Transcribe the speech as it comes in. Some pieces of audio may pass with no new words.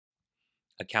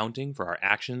accounting for our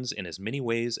actions in as many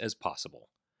ways as possible.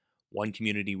 One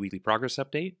Community Weekly Progress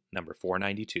Update, number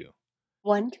 492.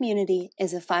 One Community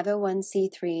is a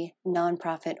 501c3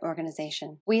 nonprofit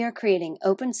organization. We are creating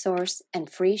open source and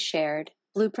free shared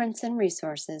blueprints and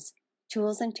resources,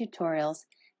 tools and tutorials,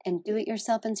 and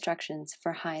do-it-yourself instructions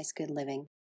for highest good living.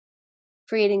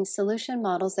 Creating solution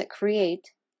models that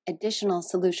create additional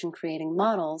solution creating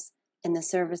models in the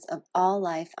service of all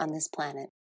life on this planet.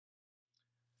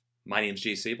 My name is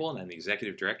Jay Sable, and I'm the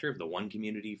Executive Director of the One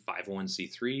Community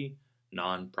 501c3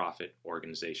 nonprofit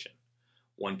organization.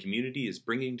 One Community is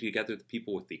bringing together the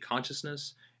people with the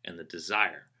consciousness and the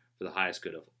desire for the highest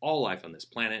good of all life on this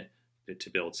planet to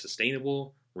build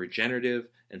sustainable, regenerative,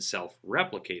 and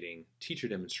self-replicating teacher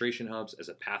demonstration hubs as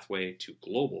a pathway to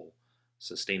global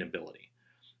sustainability.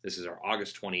 This is our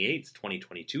August 28th,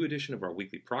 2022 edition of our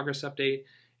weekly progress update,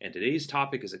 and today's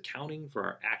topic is accounting for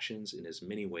our actions in as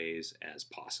many ways as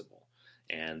possible.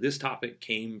 And this topic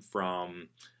came from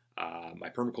my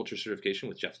permaculture certification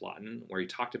with Jeff Lawton, where he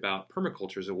talked about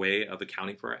permaculture as a way of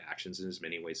accounting for our actions in as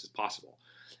many ways as possible.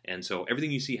 And so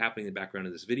everything you see happening in the background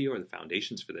of this video are the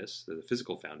foundations for this, they're the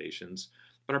physical foundations.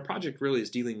 But our project really is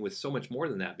dealing with so much more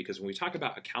than that, because when we talk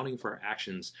about accounting for our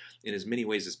actions in as many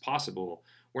ways as possible,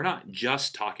 we're not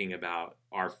just talking about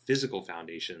our physical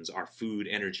foundations, our food,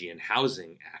 energy, and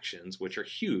housing actions, which are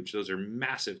huge. Those are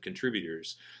massive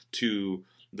contributors to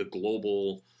the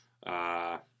global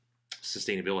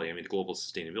sustainability. I mean, global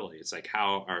sustainability. It's like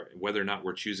whether or not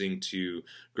we're choosing to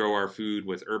grow our food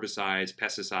with herbicides,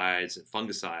 pesticides, and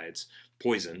fungicides,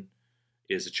 poison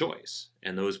is a choice.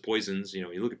 And those poisons,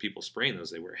 you look at people spraying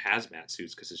those, they wear hazmat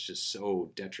suits because it's just so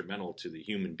detrimental to the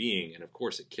human being. And of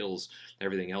course, it kills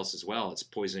everything else as well. It's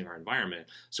poisoning our environment.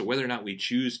 So whether or not we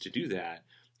choose to do that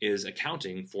is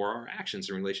accounting for our actions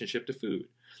in relationship to food.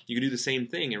 You can do the same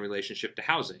thing in relationship to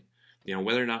housing.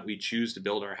 Whether or not we choose to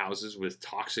build our houses with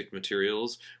toxic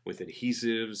materials, with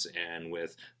adhesives and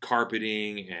with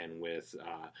carpeting and with,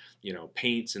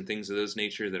 paints and things of those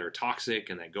nature that are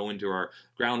toxic and that go into our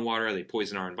groundwater, they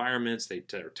poison our environments, they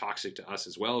are toxic to us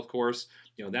as well, of course.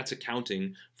 That's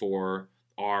accounting for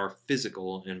our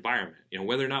physical environment.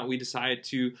 Whether or not we decide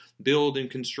to build and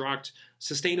construct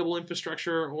sustainable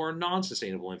infrastructure or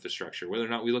non-sustainable infrastructure, whether or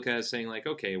not we look at it saying like,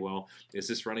 okay, well, is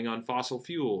this running on fossil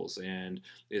fuels, and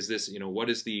is this, what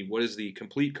is the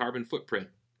complete carbon footprint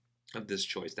of this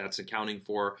choice? That's accounting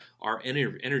for our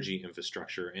energy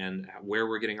infrastructure and where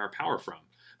we're getting our power from.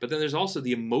 But then there's also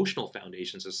the emotional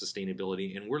foundations of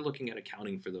sustainability, and we're looking at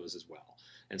accounting for those as well.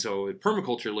 And so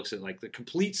permaculture looks at like the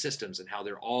complete systems and how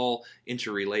they're all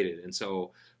interrelated. And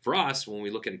so for us, when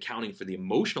we look at accounting for the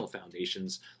emotional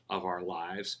foundations of our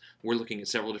lives, we're looking at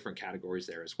several different categories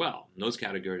there as well. And those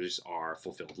categories are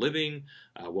fulfilled living,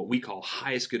 what we call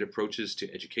highest good approaches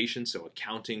to education, so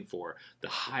accounting for the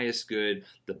highest good,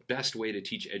 the best way to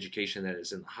teach education that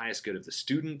is in the highest good of the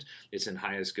student, it's in the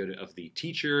highest good of the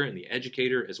teacher and the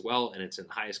educator as well, and it's in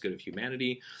the highest good of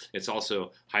humanity. It's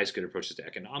also highest good approaches to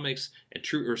economics and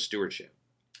true earth stewardship.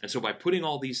 And so by putting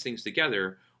all these things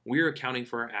together, we're accounting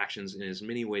for our actions in as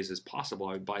many ways as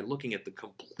possible by looking at the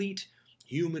complete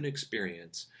human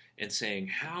experience and saying,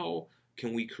 how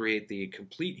can we create the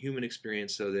complete human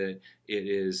experience so that it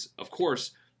is, of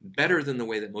course, better than the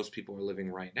way that most people are living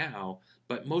right now,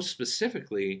 but most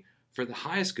specifically for the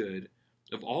highest good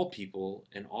of all people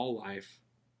and all life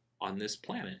on this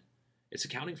planet. It's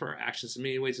accounting for our actions in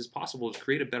many ways as possible to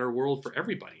create a better world for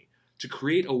everybody, to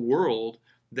create a world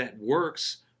that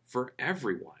works for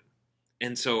everyone.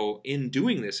 And so in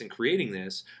doing this and creating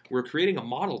this, we're creating a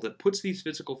model that puts these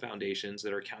physical foundations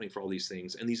that are accounting for all these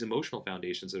things and these emotional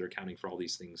foundations that are accounting for all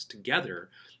these things together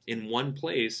in one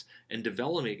place and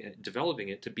developing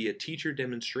it to be a teacher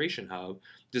demonstration hub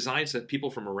designed so that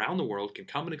people from around the world can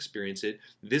come and experience it,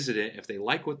 visit it. If they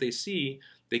like what they see,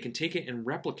 they can take it and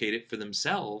replicate it for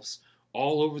themselves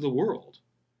all over the world.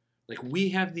 Like, we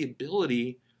have the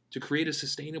ability to create a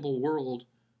sustainable world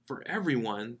for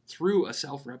everyone through a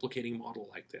self-replicating model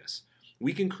like this.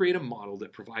 We can create a model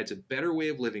that provides a better way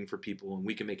of living for people, and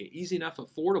we can make it easy enough,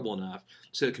 affordable enough,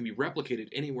 so it can be replicated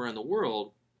anywhere in the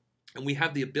world. And we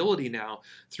have the ability now,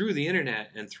 through the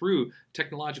internet and through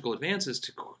technological advances,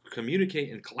 to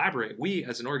communicate and collaborate. We,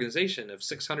 as an organization of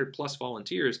 600 plus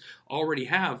volunteers, already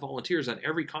have volunteers on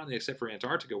every continent except for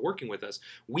Antarctica working with us.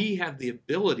 We have the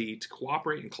ability to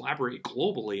cooperate and collaborate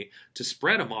globally to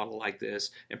spread a model like this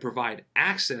and provide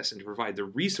access and to provide the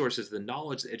resources, the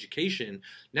knowledge, the education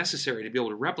necessary to be able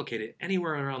to replicate it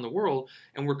anywhere around the world.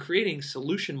 And we're creating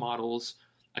solution models,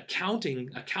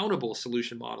 accountable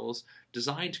solution models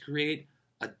designed to create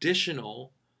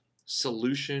additional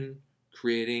solution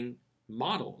creating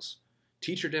models.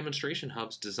 teacher demonstration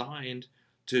hubs designed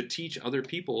to teach other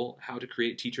people how to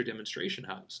create teacher demonstration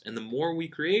hubs. And the more we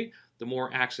create, the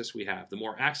more access we have. The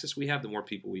more access we have, the more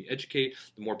people we educate,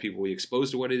 the more people we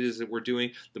expose to what it is that we're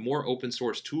doing, the more open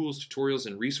source tools, tutorials,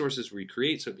 and resources we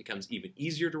create, so it becomes even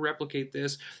easier to replicate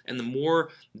this. And the more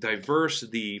diverse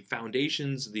the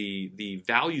foundations, the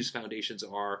values foundations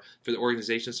are for the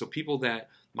organization, so people that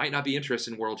might not be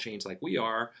interested in world change like we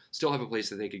are still have a place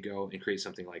that they could go and create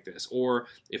something like this. Or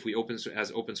if we open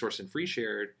source and free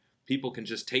shared, people can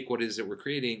just take what it is that we're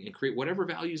creating and create whatever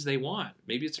values they want.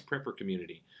 Maybe it's a prepper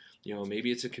community.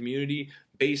 Maybe it's a community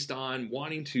based on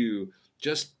wanting to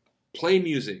just play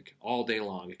music all day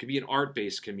long. It could be an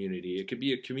art-based community. It could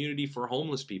be a community for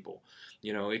homeless people.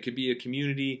 It could be a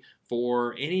community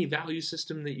for any value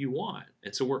system that you want.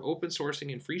 And so we're open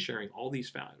sourcing and free sharing all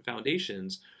these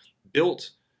foundations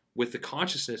built with the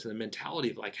consciousness and the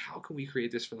mentality of like, how can we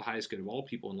create this for the highest good of all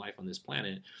people in life on this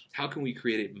planet? How can we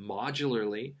create it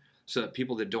modularly, so that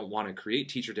people that don't want to create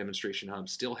teacher demonstration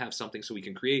hubs still have something, so we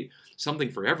can create something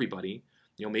for everybody.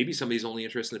 Maybe somebody's only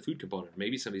interested in the food component,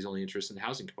 maybe somebody's only interested in the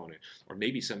housing component, or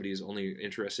maybe somebody is only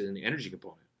interested in the energy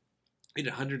component. We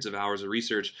did hundreds of hours of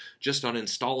research just on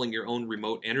installing your own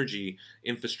remote energy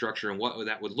infrastructure and what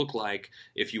that would look like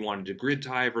if you wanted to grid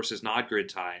tie versus not grid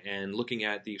tie, and looking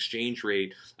at the exchange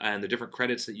rate and the different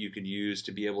credits that you could use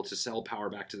to be able to sell power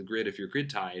back to the grid if you're grid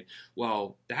tied.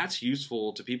 Well, that's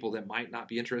useful to people that might not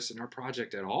be interested in our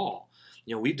project at all.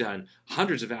 We've done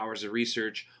hundreds of hours of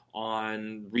research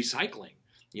on recycling.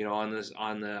 On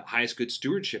the highest good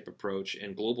stewardship approach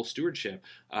and global stewardship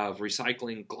of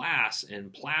recycling glass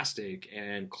and plastic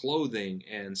and clothing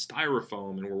and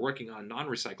styrofoam, and we're working on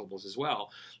non-recyclables as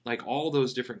well. Like all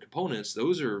those different components,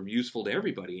 those are useful to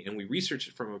everybody, and we research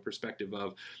it from a perspective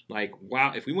of like,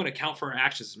 wow, if we want to account for our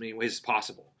actions as many ways as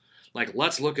possible, like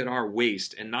let's look at our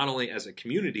waste, and not only as a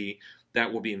community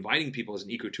that will be inviting people as an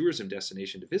ecotourism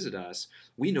destination to visit us,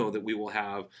 we know that we will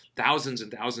have thousands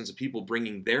and thousands of people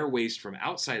bringing their waste from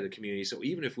outside the community. So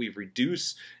even if we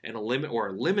reduce and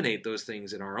eliminate those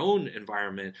things in our own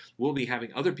environment, we'll be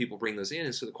having other people bring those in.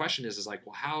 And so the question is like,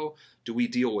 well, how do we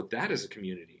deal with that as a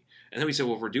community? And then we said,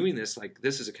 well, if we're doing this, like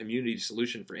this is a community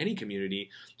solution for any community,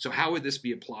 so how would this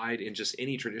be applied in just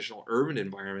any traditional urban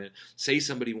environment? Say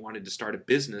somebody wanted to start a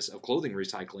business of clothing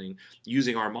recycling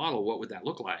using our model, what would that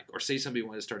look like? Or say somebody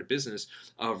wanted to start a business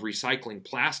of recycling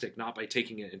plastic, not by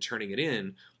taking it and turning it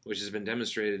in, which has been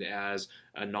demonstrated as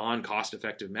a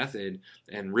non-cost-effective method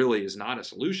and really is not a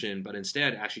solution, but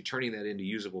instead actually turning that into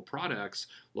usable products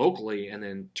locally and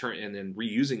then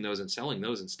reusing those and selling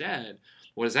those instead.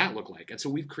 What does that look like? And so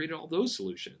we've created all those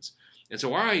solutions. And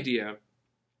so our idea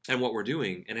and what we're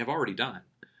doing and have already done,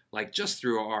 like just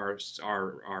through our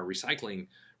recycling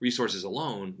resources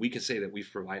alone, we can say that we've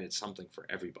provided something for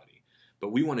everybody.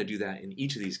 But we want to do that in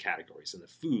each of these categories, in the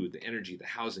food, the energy, the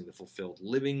housing, the fulfilled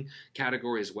living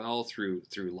category as well, through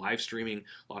live streaming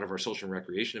a lot of our social and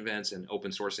recreation events and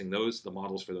open sourcing those, the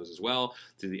models for those as well,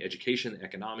 through the education, the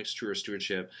economics, truer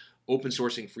stewardship, open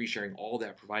sourcing, free sharing, all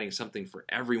that, providing something for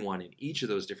everyone in each of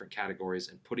those different categories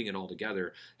and putting it all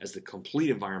together as the complete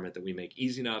environment that we make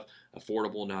easy enough,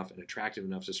 affordable enough, and attractive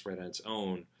enough to spread on its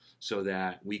own, so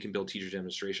that we can build teacher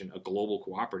demonstration, a global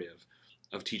cooperative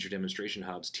of teacher demonstration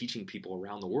hubs, teaching people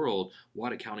around the world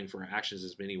what accounting for our actions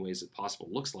as many ways as possible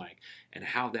looks like, and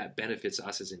how that benefits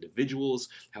us as individuals,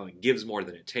 how it gives more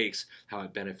than it takes, how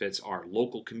it benefits our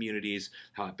local communities,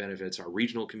 how it benefits our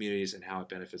regional communities, and how it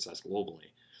benefits us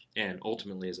globally, and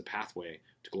ultimately as a pathway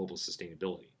to global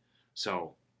sustainability.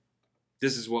 So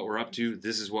this is what we're up to.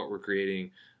 This is what we're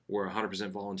creating. We're a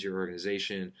 100% volunteer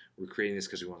organization. We're creating this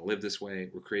because we want to live this way.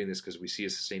 We're creating this because we see a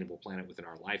sustainable planet within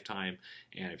our lifetime.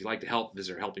 And if you'd like to help,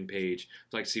 visit our helping page. If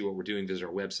you'd like to see what we're doing, visit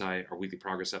our website, our weekly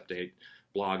progress update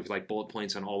blog. If you'd like bullet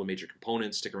points on all the major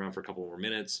components, stick around for a couple more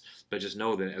minutes. But just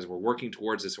know that as we're working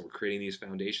towards this and we're creating these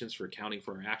foundations for accounting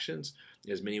for our actions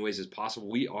in as many ways as possible,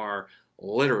 we are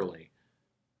literally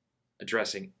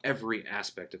addressing every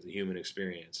aspect of the human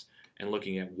experience and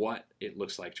looking at what it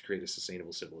looks like to create a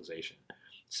sustainable civilization.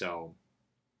 So,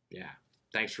 yeah,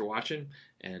 thanks for watching,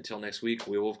 and until next week,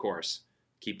 we will, of course,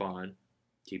 keep on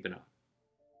keeping on.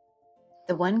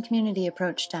 The one community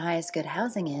approach to highest good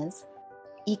housing is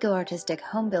eco-artistic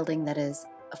home building that is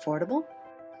affordable,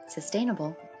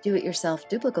 sustainable, do-it-yourself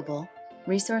duplicable,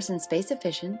 resource and space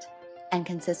efficient, and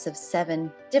consists of 7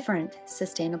 different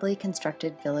sustainably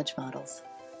constructed village models.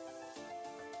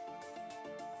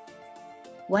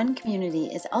 One Community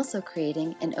is also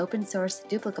creating an open-source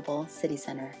duplicable city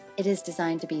center. It is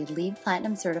designed to be LEED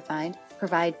Platinum certified,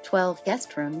 provide 12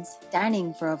 guest rooms,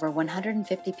 dining for over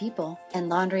 150 people, and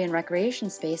laundry and recreation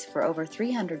space for over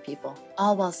 300 people,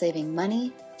 all while saving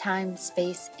money, time,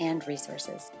 space, and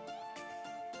resources.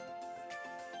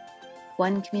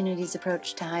 One Community's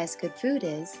approach to highest good food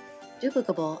is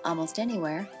duplicable almost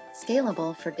anywhere,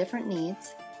 scalable for different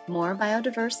needs, more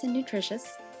biodiverse and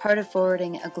nutritious, part of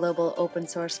forwarding a global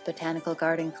open-source botanical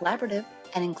garden collaborative,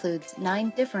 and includes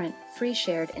 9 different free,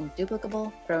 shared, and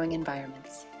duplicable growing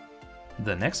environments.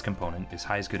 The next component is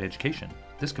highest good education.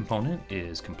 This component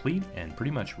is complete and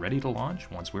pretty much ready to launch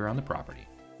once we're on the property.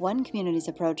 One Community's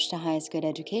approach to highest good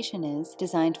education is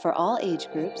designed for all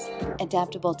age groups,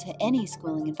 adaptable to any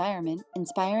schooling environment,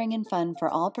 inspiring and fun for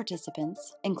all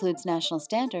participants, includes national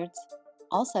standards,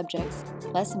 all subjects,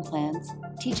 lesson plans,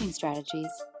 teaching strategies,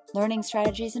 learning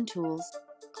strategies and tools,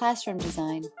 classroom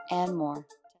design, and more.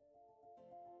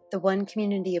 The One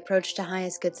Community approach to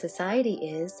highest good society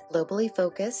is globally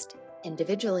focused,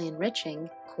 individually enriching,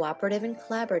 cooperative and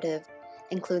collaborative,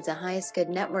 includes a highest good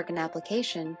network and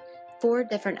application, 4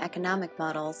 different economic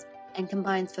models, and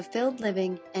combines fulfilled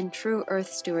living and true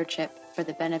earth stewardship for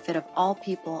the benefit of all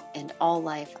people and all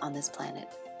life on this planet.